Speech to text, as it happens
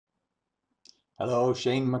Hello,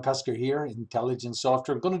 Shane McCusker here, Intelligent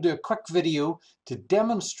Software. I'm going to do a quick video to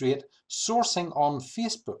demonstrate sourcing on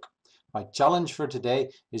Facebook. My challenge for today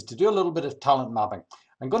is to do a little bit of talent mapping.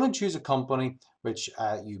 I'm going to choose a company which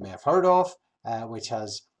you may have heard of, which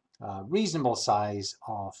has a reasonable size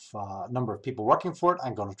of number of people working for it.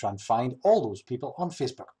 I'm going to try and find all those people on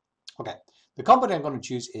Facebook. Okay, the company I'm going to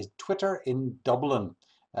choose is Twitter in Dublin.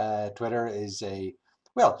 Twitter is a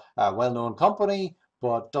well-known company,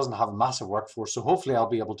 but doesn't have a massive workforce. So hopefully I'll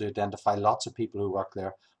be able to identify lots of people who work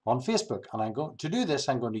there on Facebook. And I'm going to do this,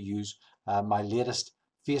 I'm going to use my latest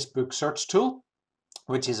Facebook search tool,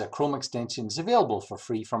 which is a Chrome extension. It's available for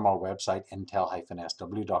free from our website,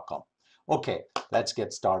 intel-sw.com. Okay, let's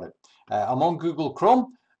get started. I'm on Google Chrome,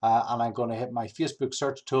 and I'm going to hit my Facebook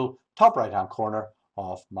search tool, top right-hand corner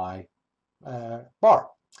of my bar.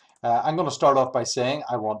 I'm going to start off by saying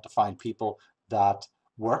I want to find people that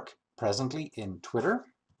work presently in Twitter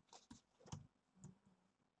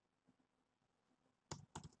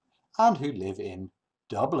and who live in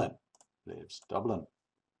Dublin. Dublin.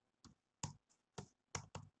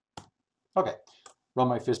 Okay, run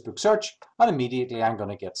my Facebook search and immediately I'm going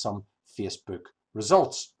to get some Facebook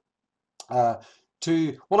results.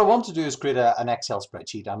 What I want to do is create an Excel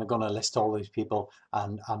spreadsheet, and I'm going to list all these people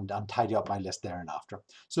and tidy up my list there and after.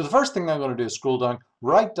 So the first thing I'm going to do is scroll down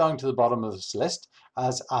right down to the bottom of this list.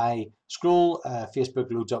 As I scroll,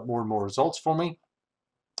 Facebook loads up more and more results for me,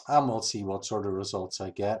 and we'll see what sort of results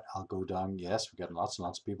I get. I'll go down. Yes, we're getting lots and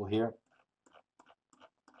lots of people here.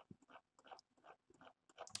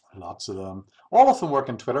 Lots of them. All of them work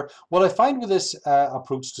in Twitter. What I find with this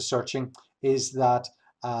approach to searching is that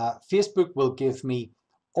Facebook will give me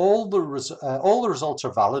all the results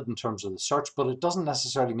are valid in terms of the search, but it doesn't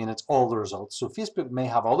necessarily mean it's all the results. So Facebook may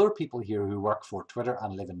have other people here who work for Twitter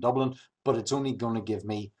and live in Dublin, but it's only going to give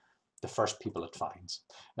me the first people it finds.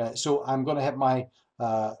 So I'm going to hit my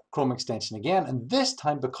Chrome extension again, and this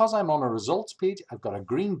time, because I'm on a results page, I've got a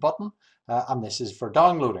green button, and this is for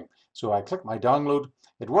downloading. So I click my download.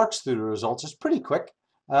 It works through the results. It's pretty quick.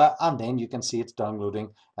 And then you can see it's downloading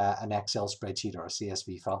an Excel spreadsheet or a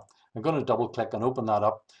CSV file. I'm going to double click and open that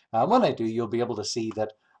up. When I do, you'll be able to see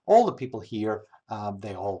that all the people here,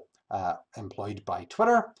 they all employed by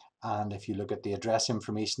Twitter. And if you look at the address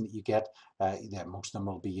information that you get, most of them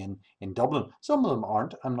will be in Dublin. Some of them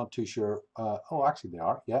aren't. I'm not too sure. Oh, actually they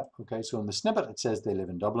are. Yeah. Okay. So in the snippet, it says they live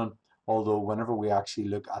in Dublin. Although whenever we actually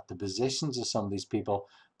look at the positions of some of these people,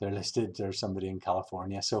 they're listed, there's somebody in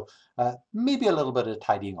California. So maybe a little bit of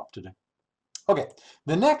tidying up to do. Okay,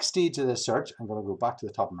 the next stage of this search, I'm going to go back to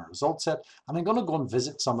the top of my results set, and I'm going to go and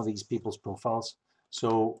visit some of these people's profiles.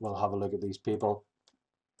 So we'll have a look at these people.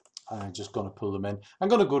 I'm just going to pull them in. I'm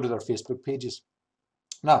going to go to their Facebook pages.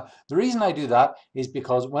 Now, the reason I do that is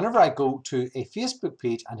because whenever I go to a Facebook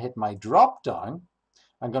page and hit my drop down,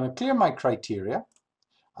 I'm going to clear my criteria,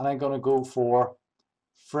 and I'm going to go for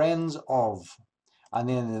friends of. And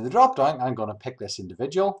then in the drop down, I'm going to pick this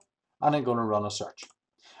individual and I'm going to run a search.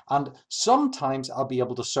 And sometimes I'll be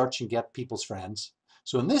able to search and get people's friends.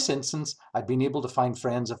 So in this instance, I've been able to find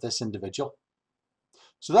friends of this individual.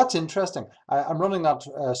 So that's interesting. I'm running that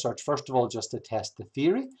search, first of all, just to test the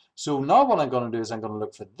theory. So now what I'm going to do is I'm going to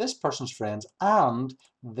look for this person's friends and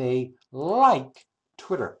they like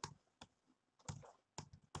Twitter.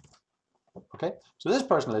 Okay, so this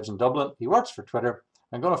person lives in Dublin. He works for Twitter.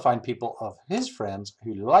 I'm going to find people of his friends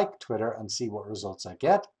who like Twitter and see what results I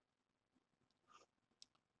get.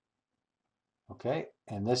 Okay,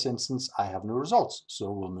 in this instance, I have no results.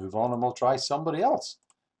 So we'll move on and we'll try somebody else.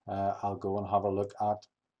 I'll go and have a look at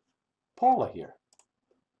Paula here.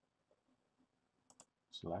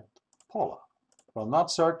 Select Paula. Run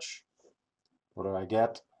that search. What do I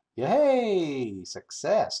get? Yay!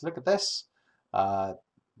 Success. Look at this.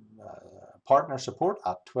 Partner support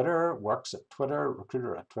at Twitter, works at Twitter,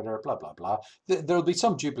 recruiter at Twitter, blah, blah, blah. There'll be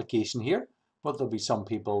some duplication here, but there'll be some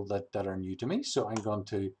people that are new to me. So I'm going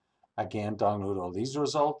to, again, download all these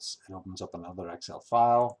results. It opens up another Excel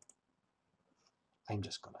file. I'm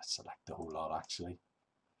just going to select the whole lot, actually,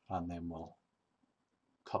 and then we'll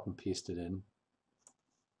cut and paste it in.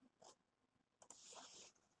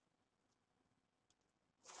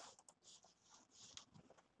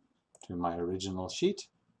 To my original sheet.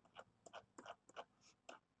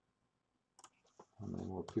 How many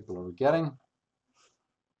more people are we getting?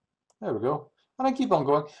 There we go. And I keep on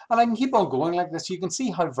going. And I can keep on going like this. You can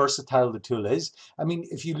see how versatile the tool is. I mean,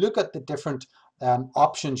 if you look at the different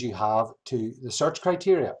options you have to the search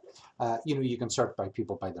criteria, you can search by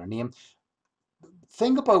people by their name.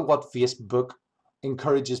 Think about what Facebook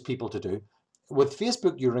encourages people to do. with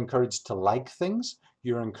Facebook, you're encouraged to like things.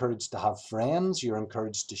 You're encouraged to have friends. You're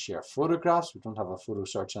encouraged to share photographs. We don't have a photo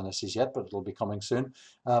search on this yet, but it'll be coming soon.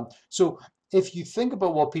 So if you think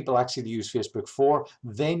about what people actually use Facebook for,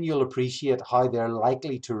 then you'll appreciate how they're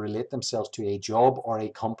likely to relate themselves to a job or a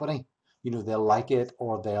company. You know, they'll like it,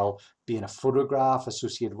 or they'll be in a photograph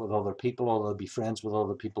associated with other people, or they'll be friends with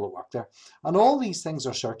other people that work there. And all these things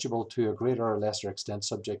are searchable to a greater or lesser extent,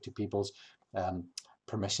 subject to people's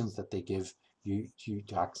permissions that they give you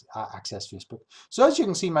to access Facebook. So as you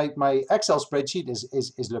can see, my Excel spreadsheet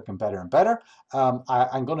is looking better and better.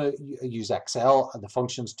 I'm going to use Excel and the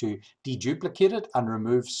functions to deduplicate it and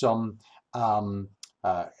remove some.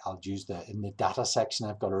 I'll use in the data section,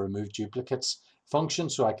 I've got to remove duplicates function,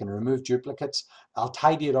 so I can remove duplicates. I'll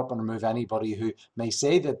tidy it up and remove anybody who may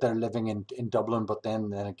say that they're living in Dublin, but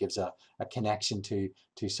then it gives a connection to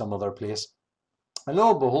some other place. And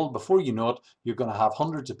lo and behold, before you know it, you're going to have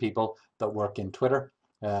hundreds of people that work in Twitter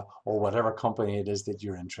or whatever company it is that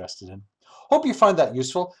you're interested in. Hope you found that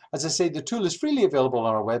useful. As I say, the tool is freely available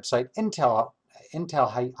on our website, intel-sw.com.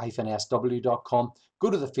 Go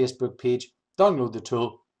to the Facebook page, download the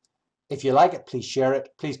tool. If you like it, please share it,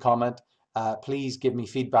 please comment, please give me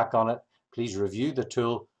feedback on it, please review the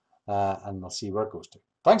tool, and we'll see where it goes to.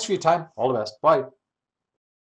 Thanks for your time. All the best. Bye.